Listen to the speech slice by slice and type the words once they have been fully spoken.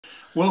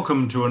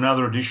Welcome to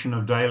another edition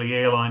of Daily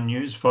Airline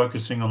News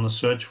focusing on the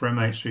search for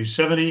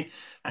MH370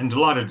 and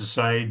delighted to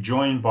say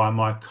joined by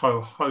my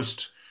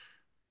co-host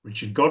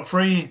Richard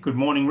Godfrey. Good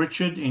morning,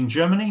 Richard, in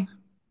Germany.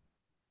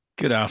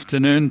 Good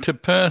afternoon to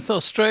Perth,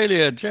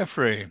 Australia,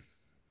 Jeffrey.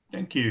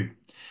 Thank you.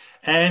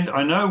 And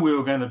I know we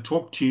were going to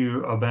talk to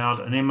you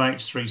about an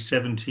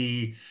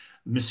MH370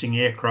 missing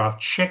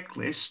aircraft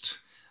checklist,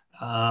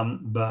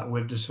 but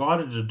we've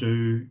decided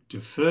to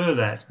defer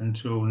that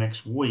until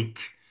next week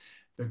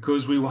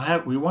because we want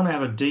to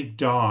have a deep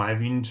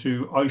dive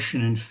into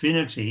Ocean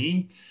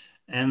Infinity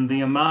and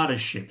the Armada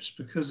ships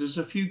because there's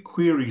a few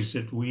queries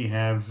that we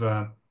have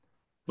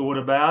thought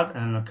about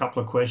and a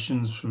couple of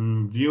questions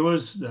from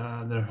viewers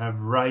that have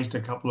raised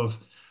a couple of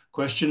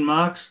question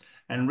marks.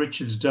 And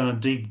Richard's done a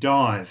deep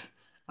dive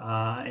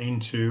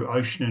into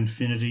Ocean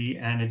Infinity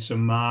and its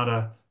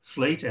Armada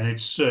fleet and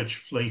its search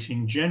fleet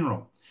in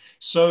general.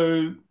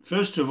 So,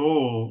 first of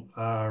all,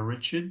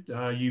 Richard,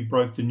 you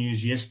broke the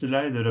news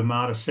yesterday that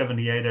Armada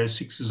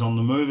 7806 is on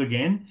the move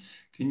again.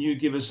 Can you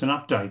give us an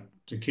update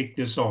to kick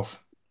this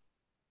off?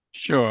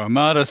 Sure.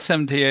 Armada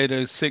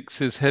 7806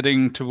 is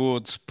heading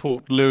towards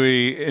Port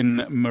Louis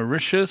in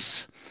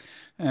Mauritius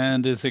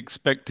and is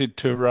expected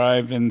to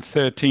arrive in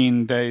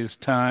 13 days'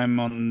 time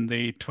on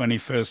the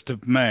 21st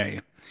of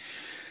May.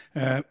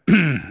 Uh,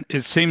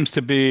 it seems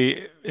to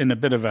be in a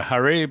bit of a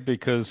hurry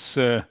because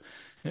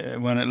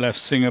when it left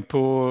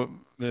Singapore,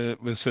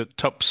 it was at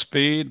top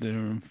speed,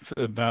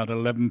 about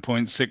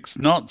 11.6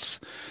 knots.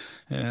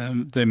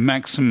 The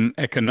maximum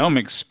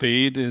economic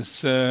speed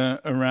is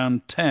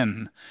around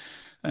 10,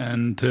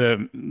 and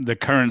the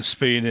current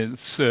speed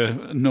is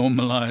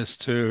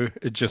normalized to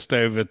just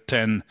over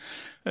 10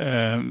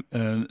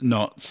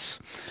 knots.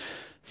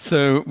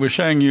 So we're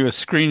showing you a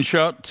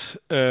screenshot.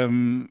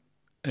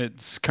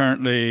 It's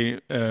currently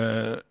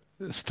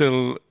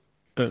still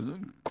uh,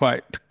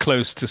 quite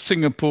close to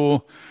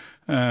Singapore,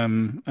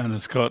 and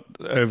it's got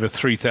over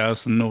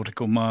 3,000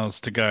 nautical miles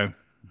to go.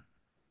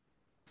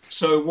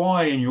 So,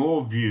 why, in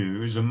your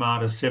view, is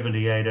Armada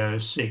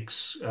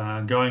 7806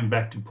 going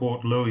back to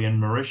Port Louis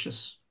and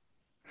Mauritius?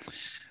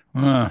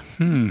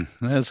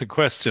 There's a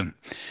question.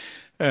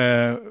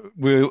 Uh,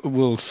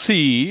 we'll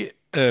see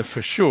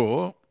for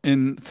sure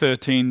in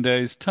 13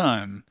 days'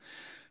 time.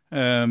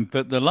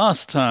 But the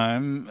last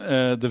time,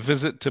 the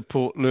visit to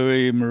Port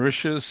Louis,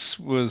 Mauritius,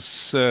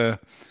 was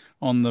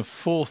on the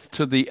 4th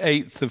to the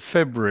 8th of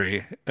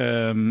February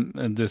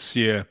this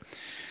year.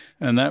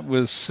 And that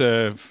was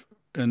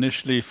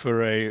initially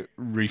for a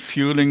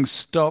refueling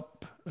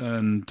stop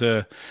and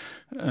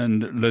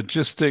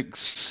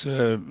logistics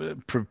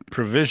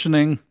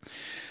provisioning.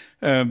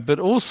 But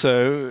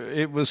also,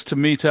 it was to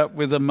meet up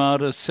with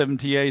Armada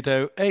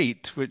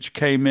 7808, which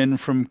came in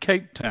from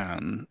Cape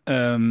Town.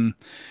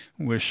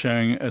 We're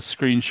showing a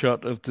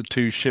screenshot of the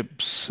two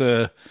ships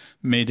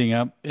meeting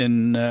up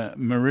in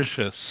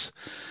Mauritius.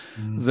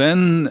 Mm.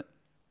 Then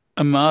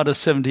Armada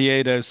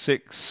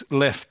 7806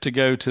 left to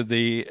go to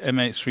the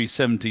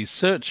MH370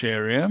 search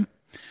area,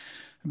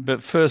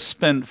 but first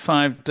spent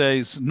 5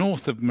 days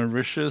north of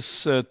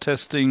Mauritius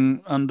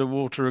testing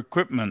underwater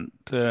equipment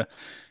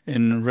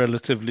in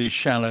relatively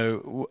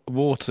shallow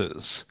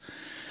waters.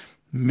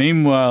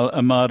 Meanwhile,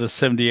 Armada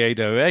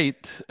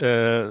 7808,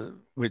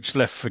 which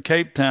left for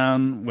Cape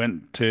Town,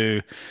 went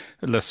to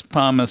Las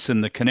Palmas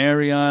in the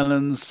Canary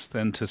Islands,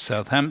 then to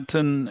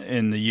Southampton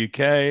in the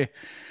UK,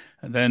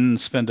 and then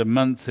spent a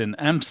month in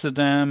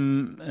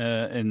Amsterdam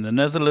in the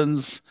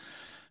Netherlands.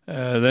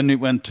 Then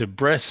it went to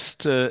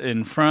Brest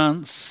in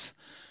France,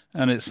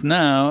 and it's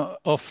now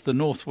off the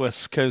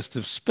northwest coast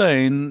of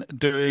Spain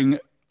doing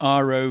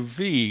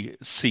ROV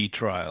sea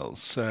trials,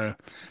 so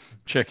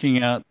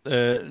checking out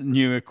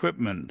new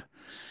equipment.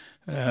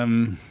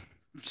 Um,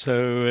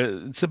 so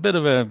it's a bit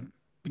of a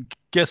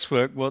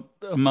guesswork what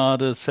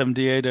Armada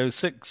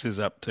 7806 is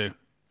up to.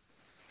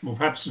 Well,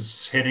 perhaps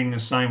it's heading the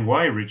same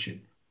way, Richard.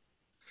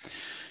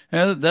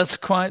 That's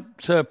quite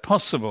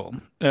possible.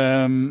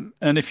 And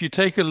if you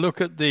take a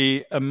look at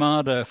the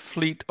Armada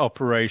fleet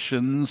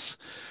operations,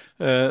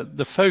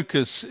 the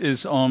focus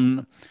is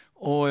on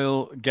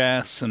oil,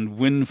 gas, and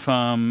wind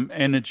farm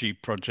energy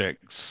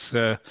projects.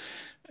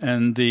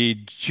 And the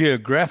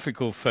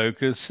geographical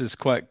focus is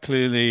quite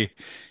clearly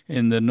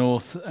in the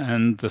North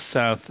and the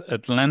South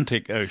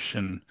Atlantic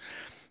Ocean.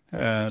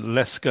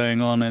 Less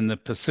going on in the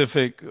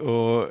Pacific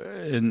or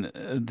in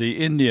the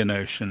Indian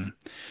Ocean.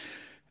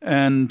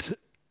 And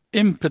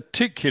in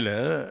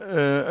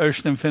particular,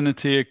 Ocean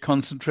Infinity are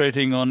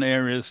concentrating on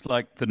areas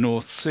like the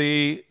North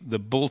Sea, the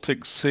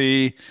Baltic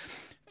Sea,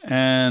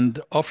 and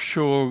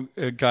offshore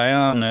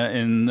Guyana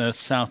in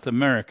South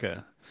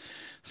America.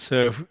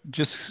 So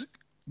just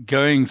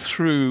going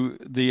through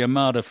the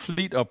Armada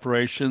fleet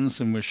operations,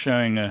 and we're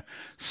showing a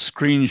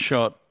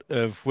screenshot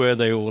of where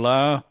they all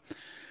are.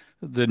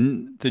 The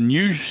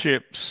new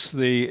ships,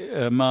 the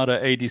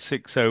Armada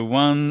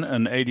 8601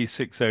 and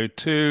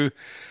 8602.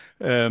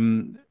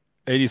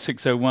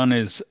 8601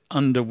 is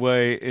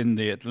underway in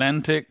the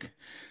Atlantic,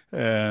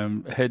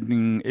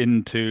 heading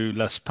into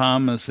Las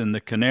Palmas in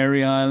the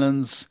Canary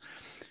Islands.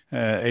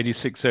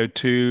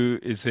 8602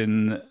 is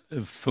in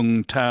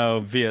Phung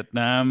Thao,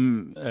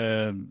 Vietnam,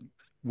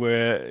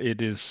 where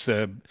it is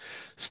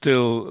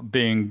still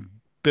being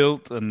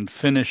built and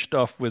finished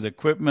off with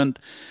equipment.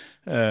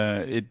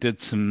 It did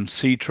some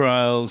sea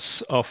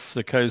trials off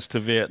the coast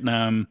of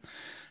Vietnam,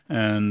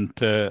 and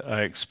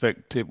I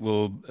expect it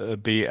will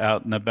be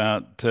out and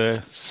about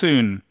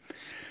soon.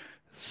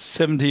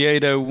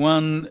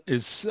 7801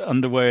 is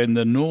underway in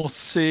the North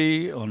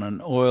Sea on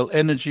an oil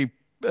energy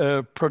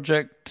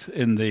project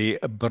in the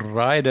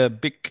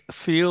Breidablik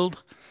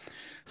field.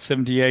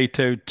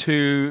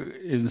 7802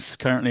 is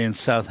currently in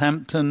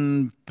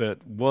Southampton,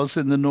 but was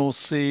in the North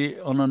Sea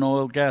on an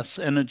oil gas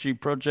energy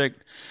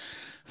project.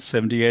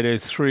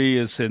 7803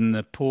 is in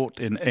the port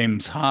in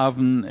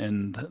Eemshaven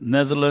in the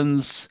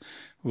Netherlands,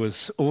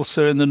 was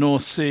also in the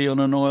North Sea on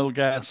an oil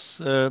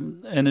gas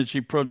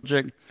energy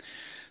project.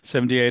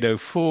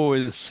 7804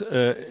 is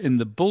in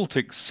the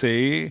Baltic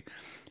Sea,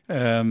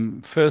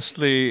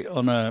 firstly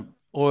on a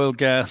oil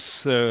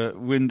gas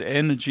wind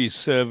energy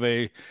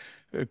survey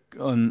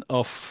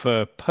off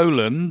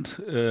Poland,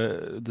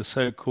 the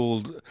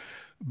so-called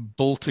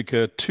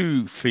Baltica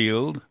 2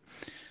 field,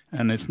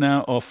 and it's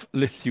now off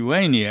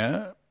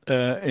Lithuania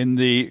in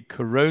the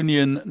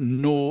Coronian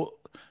Nor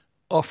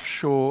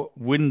offshore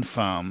wind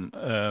farm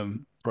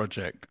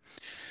project.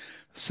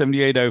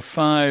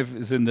 7805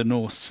 is in the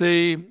North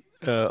Sea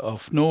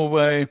off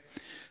Norway.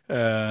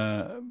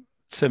 Uh,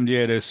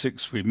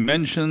 7806 we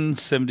mentioned.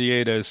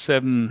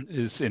 7807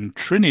 is in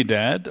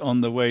Trinidad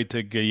on the way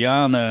to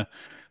Guyana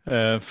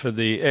for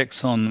the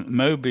Exxon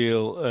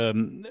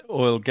Mobil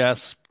oil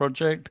gas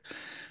project.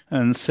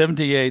 And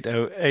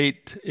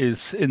 7808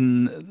 is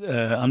in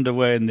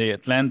underway in the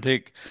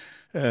Atlantic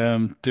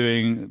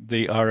doing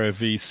the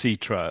ROV sea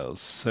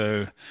trials.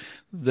 So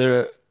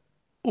they're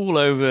all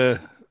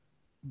over,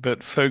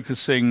 but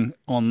focusing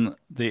on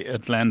the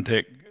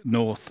Atlantic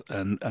north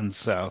and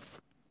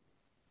south.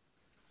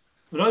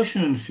 But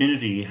Ocean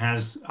Infinity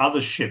has other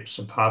ships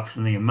apart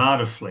from the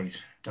Armada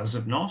fleet, does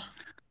it not?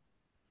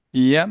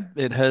 Yeah,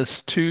 it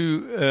has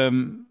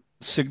two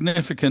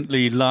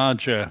significantly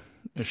larger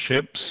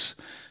ships.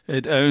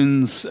 It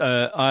owns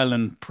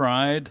Island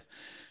Pride,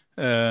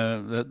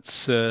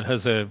 that's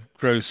has a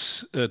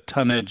gross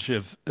tonnage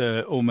of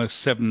almost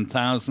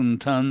 7,000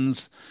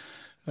 tons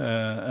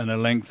and a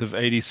length of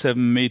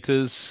 87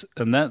 meters,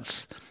 and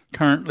that's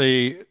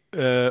currently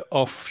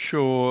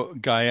offshore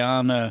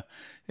Guyana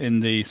in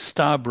the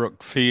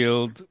Starbrook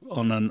field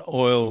on an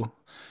oil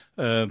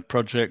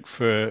project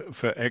for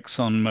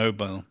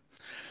ExxonMobil.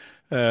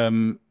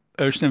 Um,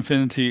 Ocean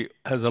Infinity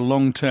has a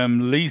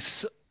long-term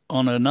lease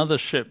on another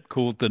ship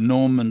called the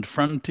Normand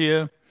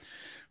Frontier,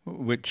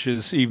 which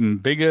is even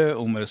bigger,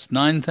 almost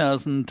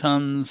 9,000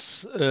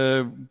 tons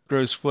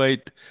gross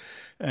weight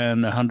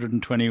and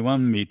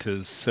 121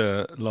 meters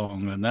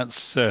long. And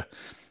that's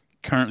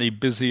currently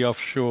busy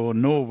offshore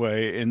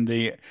Norway in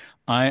the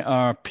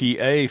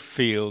IRPA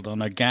field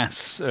on a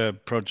gas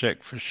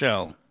project for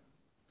Shell.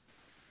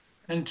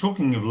 And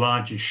talking of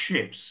larger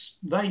ships,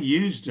 they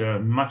used a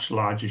much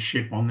larger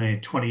ship on their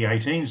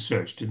 2018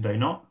 search, did they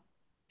not?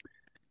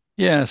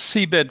 Yeah,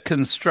 Seabed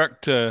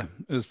Constructor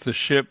is the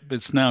ship.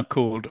 It's now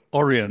called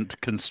Orient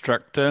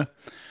Constructor,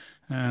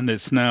 and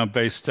it's now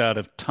based out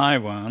of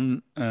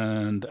Taiwan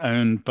and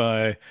owned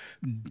by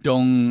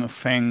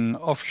Dongfeng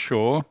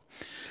Offshore.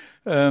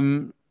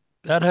 Um,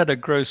 that had a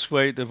gross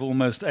weight of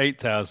almost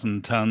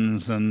 8,000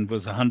 tons and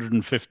was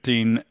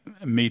 115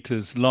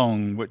 meters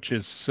long, which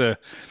is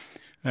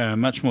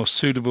much more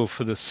suitable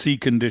for the sea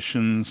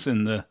conditions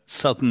in the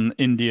southern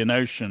Indian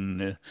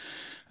Ocean.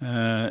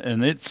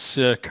 And it's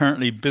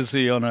currently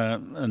busy on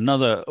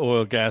another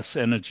oil gas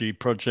energy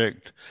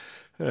project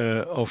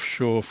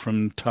offshore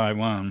from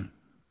Taiwan.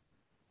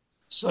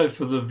 So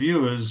for the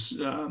viewers,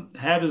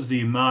 how does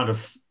the Armada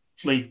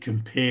fleet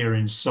compare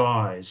in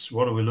size?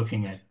 What are we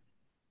looking at?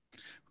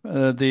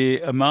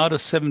 The Amada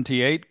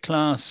 78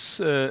 class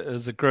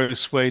has a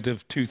gross weight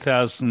of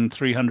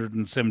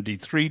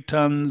 2,373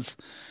 tons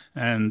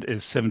and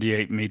is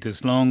 78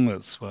 meters long.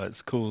 That's why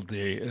it's called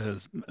the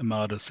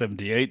Amada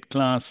 78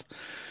 class.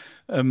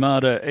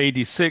 Armada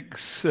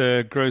 86,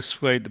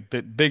 gross weight a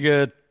bit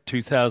bigger,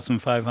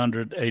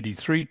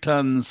 2,583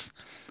 tons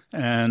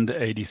and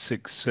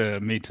 86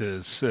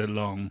 meters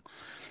long.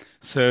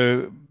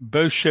 So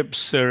both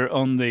ships are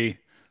on the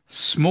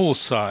small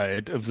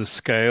side of the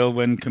scale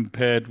when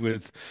compared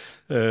with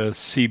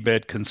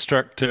Seabed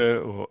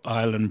Constructor or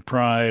Island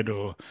Pride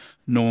or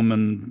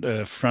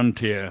Norman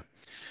Frontier.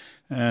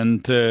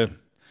 And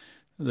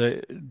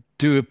they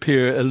do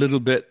appear a little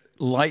bit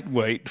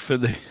lightweight for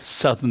the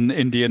southern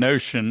Indian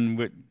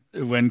Ocean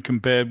when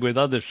compared with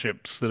other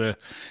ships that are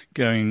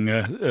going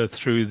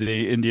through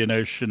the Indian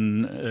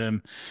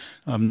Ocean.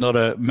 I'm not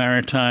a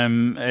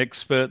maritime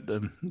expert,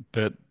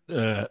 but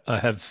I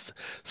have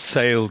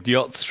sailed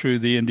yachts through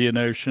the Indian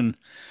Ocean.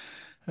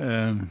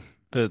 Um,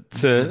 but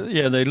Mhm.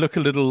 yeah, they look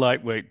a little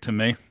lightweight to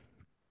me.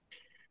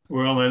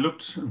 Well, they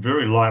looked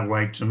very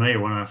lightweight to me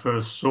when I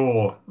first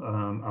saw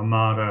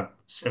Armada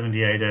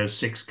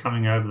 7806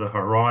 coming over the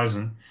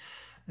horizon.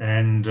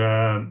 and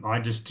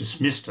I just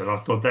dismissed it. I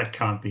thought that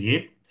can't be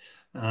it.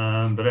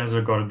 But as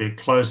I got a bit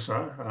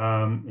closer,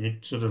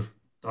 it sort of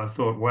I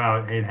thought,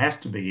 wow, it has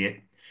to be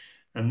it.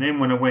 And then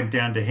when I went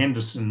down to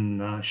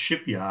Henderson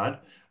shipyard,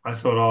 I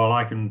thought, oh,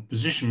 I can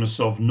position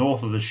myself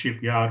north of the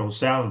shipyard or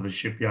south of the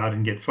shipyard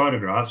and get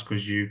photographs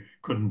because you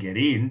couldn't get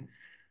in.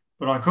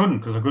 But I couldn't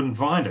because I couldn't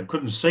find it,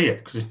 couldn't see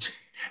it because it,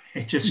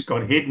 it just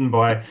got hidden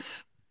by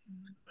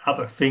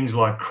other things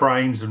like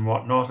cranes and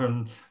whatnot,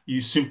 and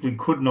you simply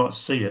could not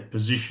see it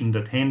positioned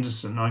at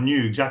Henderson. I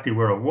knew exactly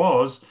where it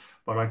was,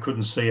 but I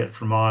couldn't see it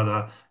from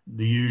either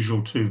the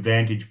usual two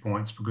vantage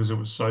points because it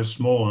was so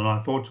small. And I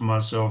thought to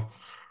myself,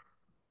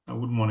 I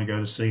wouldn't want to go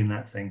to seeing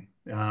that thing.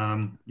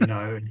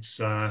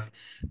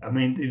 I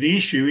mean, the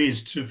issue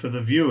is for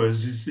the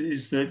viewers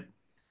is that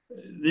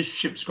this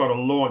ship's got to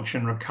launch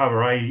and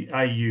recover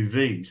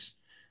AUVs,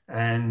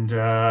 and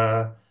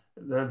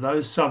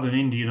those Southern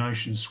Indian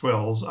Ocean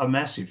swells are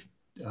massive.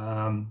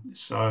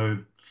 So,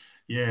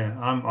 yeah,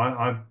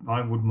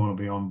 I wouldn't want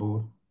to be on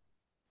board.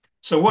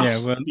 So, Yeah,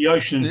 what's well, the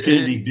Ocean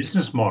Infinity it,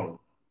 business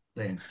model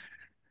then?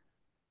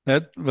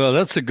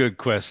 that's a good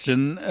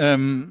question.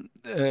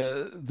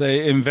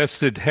 They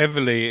invested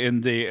heavily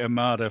in the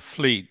Armada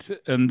fleet,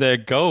 and their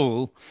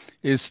goal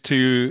is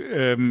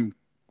to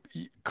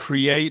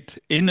create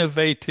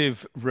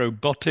innovative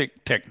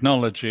robotic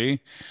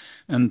technology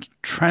and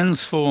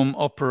transform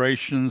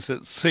operations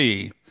at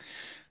sea,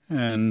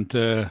 and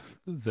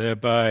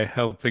thereby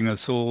helping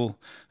us all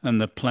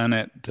and the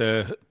planet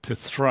to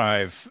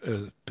thrive,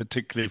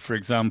 particularly, for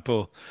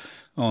example,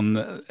 on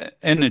the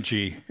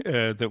energy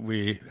that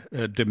we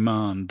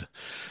demand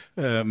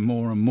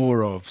more and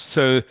more of.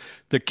 So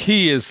the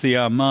key is the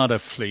Armada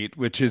fleet,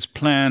 which is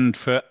planned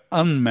for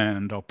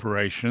unmanned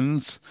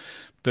operations.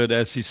 But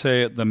as you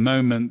say, at the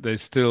moment, they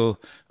still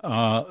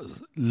are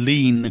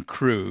lean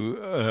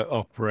crew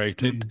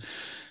operated. Mm,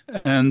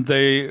 And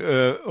they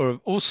are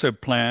also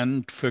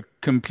planned for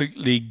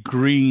completely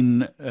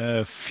green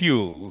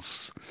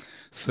fuels.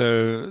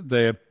 So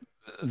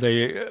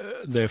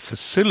their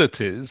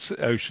facilities,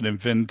 Ocean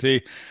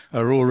Infinity,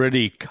 are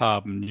already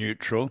carbon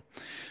neutral.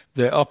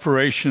 Their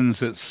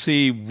operations at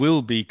sea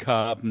will be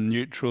carbon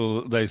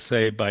neutral, they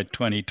say, by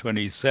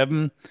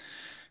 2027,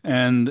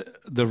 and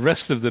the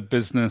rest of the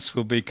business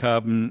will be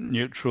carbon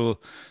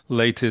neutral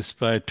latest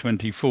by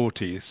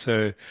 2040.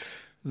 So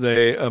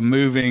they are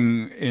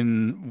moving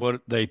in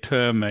what they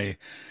term a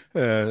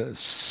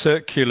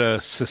circular,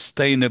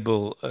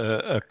 sustainable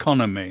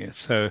economy.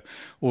 So,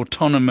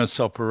 autonomous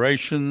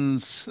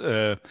operations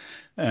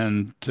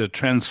and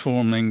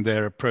transforming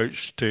their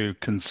approach to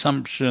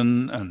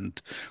consumption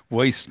and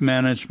waste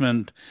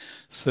management.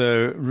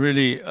 So,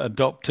 really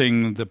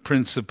adopting the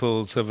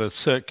principles of a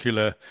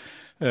circular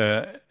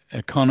uh,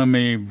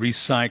 economy,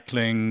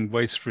 recycling,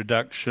 waste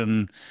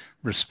reduction,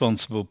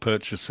 responsible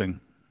purchasing.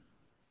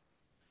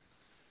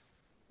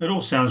 it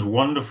all sounds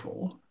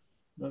wonderful,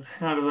 but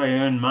how do they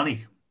earn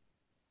money?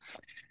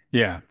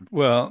 Yeah,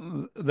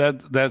 well,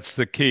 that's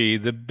the key.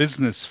 The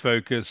business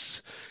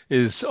focus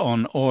is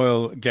on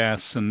oil,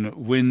 gas, and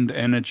wind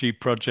energy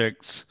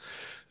projects,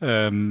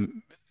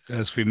 um,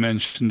 as we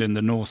mentioned in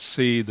the North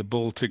Sea, the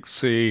Baltic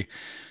Sea,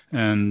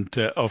 and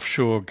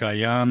offshore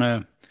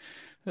Guyana.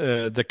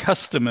 The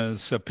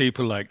customers are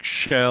people like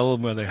Shell,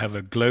 where they have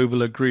a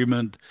global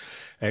agreement,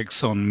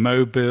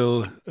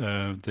 ExxonMobil,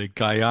 the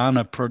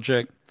Guyana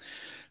project,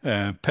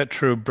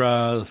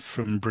 Petrobras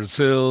from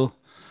Brazil,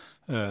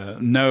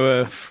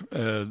 NOAA,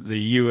 the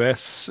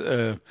U.S.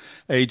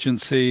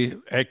 Agency,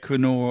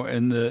 Equinor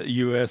in the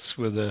U.S.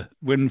 with a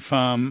wind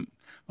farm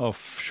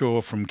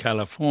offshore from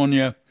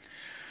California,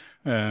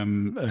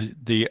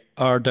 the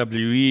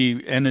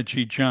RWE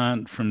energy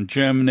giant from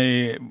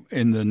Germany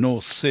in the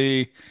North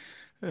Sea,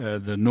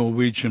 the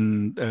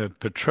Norwegian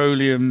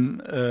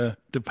Petroleum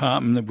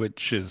Department,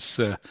 which is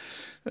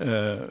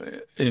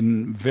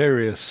in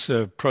various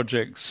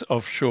projects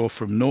offshore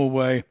from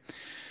Norway,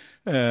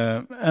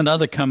 and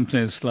other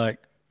companies like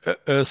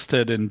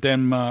Ørsted in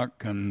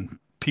Denmark and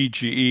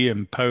PGE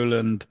in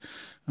Poland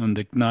and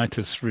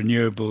Ignitis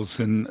Renewables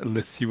in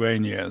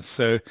Lithuania.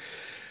 So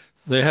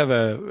they have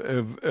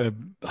a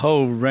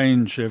whole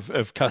range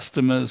of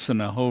customers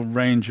and a whole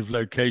range of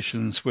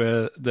locations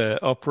where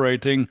they're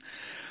operating.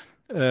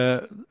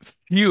 Uh,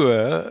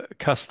 Fewer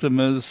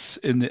customers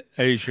in the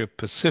Asia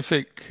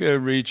Pacific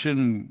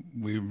region.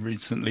 We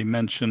recently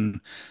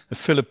mentioned the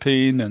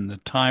Philippines and the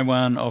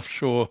Taiwan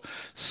offshore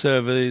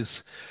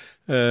surveys.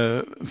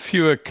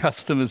 Fewer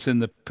customers in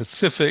the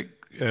Pacific,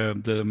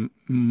 the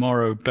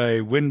Morro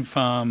Bay wind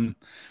farm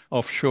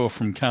offshore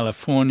from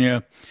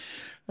California,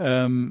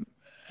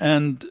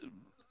 and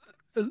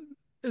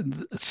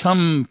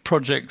some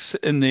projects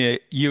in the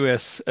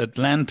US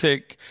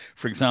Atlantic,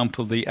 for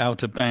example, the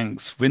Outer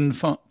Banks wind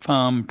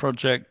farm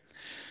project.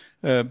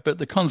 But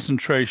the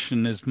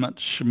concentration is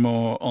much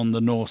more on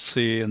the North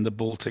Sea and the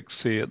Baltic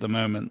Sea at the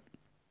moment.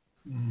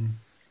 Mm.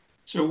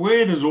 So,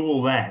 where does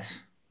all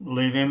that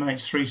leave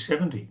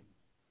MH370?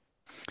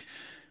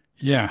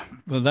 Yeah,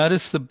 well, that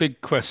is the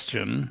big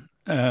question.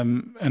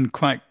 And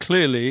quite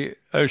clearly,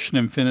 Ocean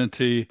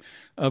Infinity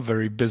are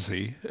very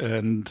busy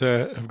and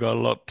have got a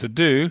lot to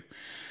do.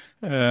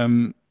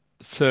 Um,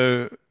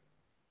 so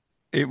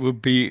it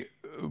would be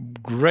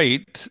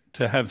great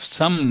to have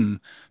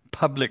some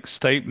public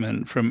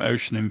statement from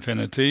Ocean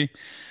Infinity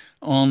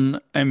on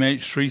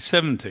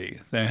MH370.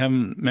 They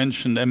haven't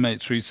mentioned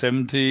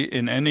MH370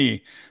 in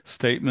any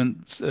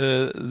statements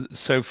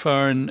so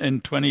far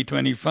in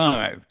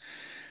 2025.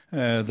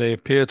 They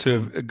appear to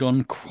Mm, have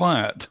gone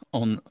quiet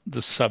on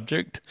the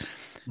subject,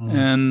 mm.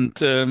 and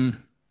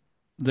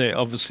they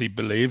obviously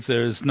believe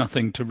there is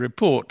nothing to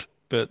report.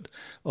 But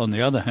on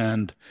the other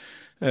hand,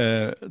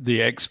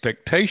 the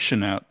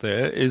expectation out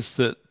there is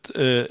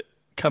that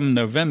come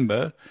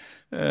November,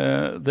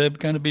 they're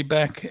going to be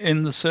back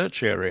in the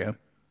search area.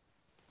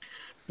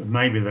 But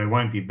maybe they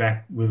won't be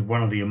back with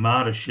one of the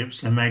Armada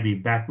ships. They may be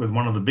back with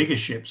one of the bigger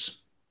ships.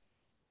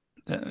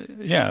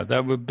 Yeah,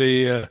 that would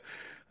be,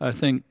 I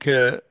think,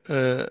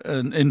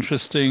 an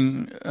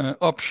interesting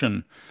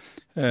option.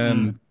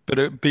 Mm. But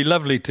it'd be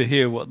lovely to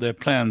hear what their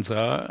plans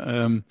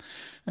are,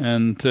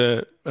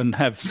 and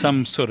have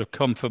some sort of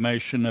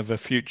confirmation of a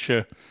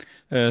future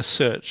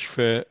search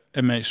for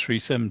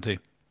MH370.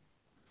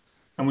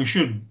 And we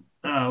should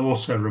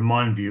also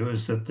remind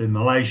viewers that the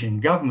Malaysian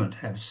government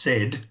have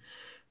said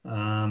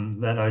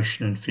that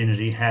Ocean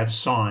Infinity have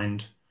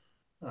signed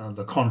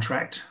the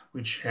contract,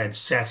 which had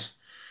sat,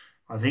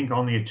 I think,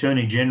 on the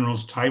Attorney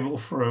General's table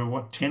for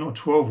what, 10 or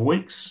 12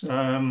 weeks.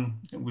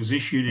 It was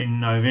issued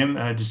in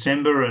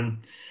December,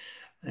 and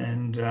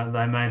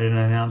they made an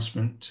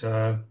announcement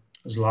it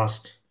was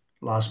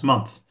last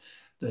month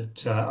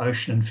that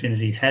Ocean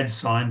Infinity had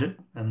signed it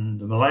and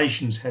the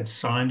Malaysians had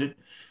signed it,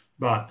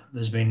 but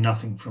there's been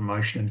nothing from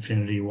Ocean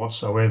Infinity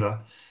whatsoever.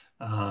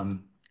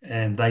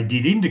 And they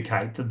did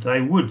indicate that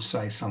they would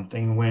say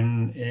something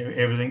when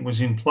everything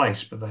was in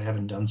place, but they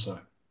haven't done so.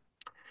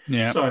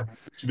 Yeah, So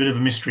it's a bit of a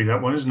mystery,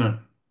 that one, isn't it?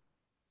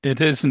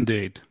 it is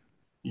indeed.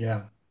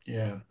 Yeah,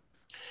 yeah.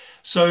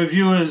 So,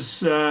 viewers,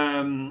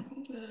 thank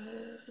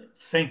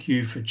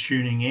you for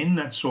tuning in.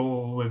 That's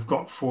all we've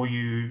got for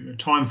you,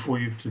 time for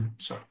you to.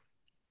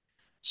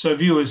 So,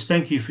 viewers,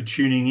 thank you for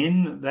tuning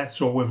in.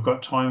 That's all we've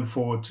got time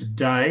for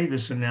today.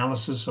 This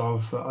analysis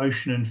of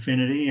Ocean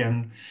Infinity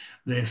and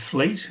their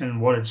fleet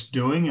and what it's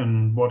doing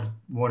and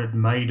what it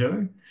may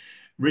do.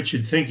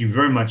 Richard, thank you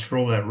very much for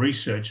all that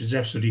research. It's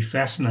absolutely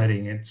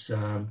fascinating. It's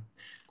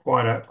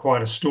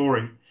quite a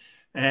story.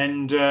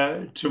 And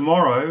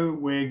tomorrow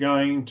we're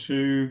going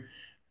to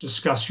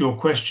discuss your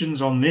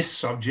questions on this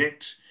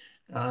subject,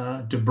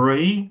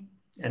 debris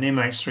and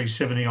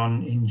MH370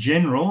 on in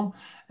general.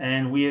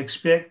 And we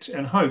expect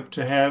and hope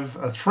to have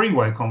a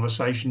three-way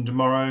conversation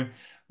tomorrow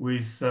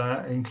with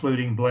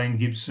including Blaine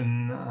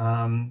Gibson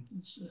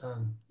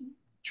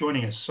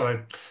joining us.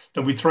 So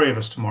there'll be three of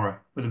us tomorrow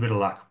with a bit of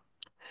luck.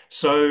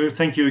 So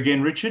thank you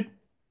again, Richard.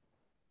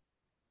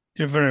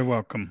 You're very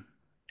welcome.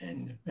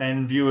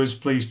 And viewers,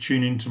 please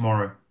tune in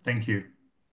tomorrow. Thank you.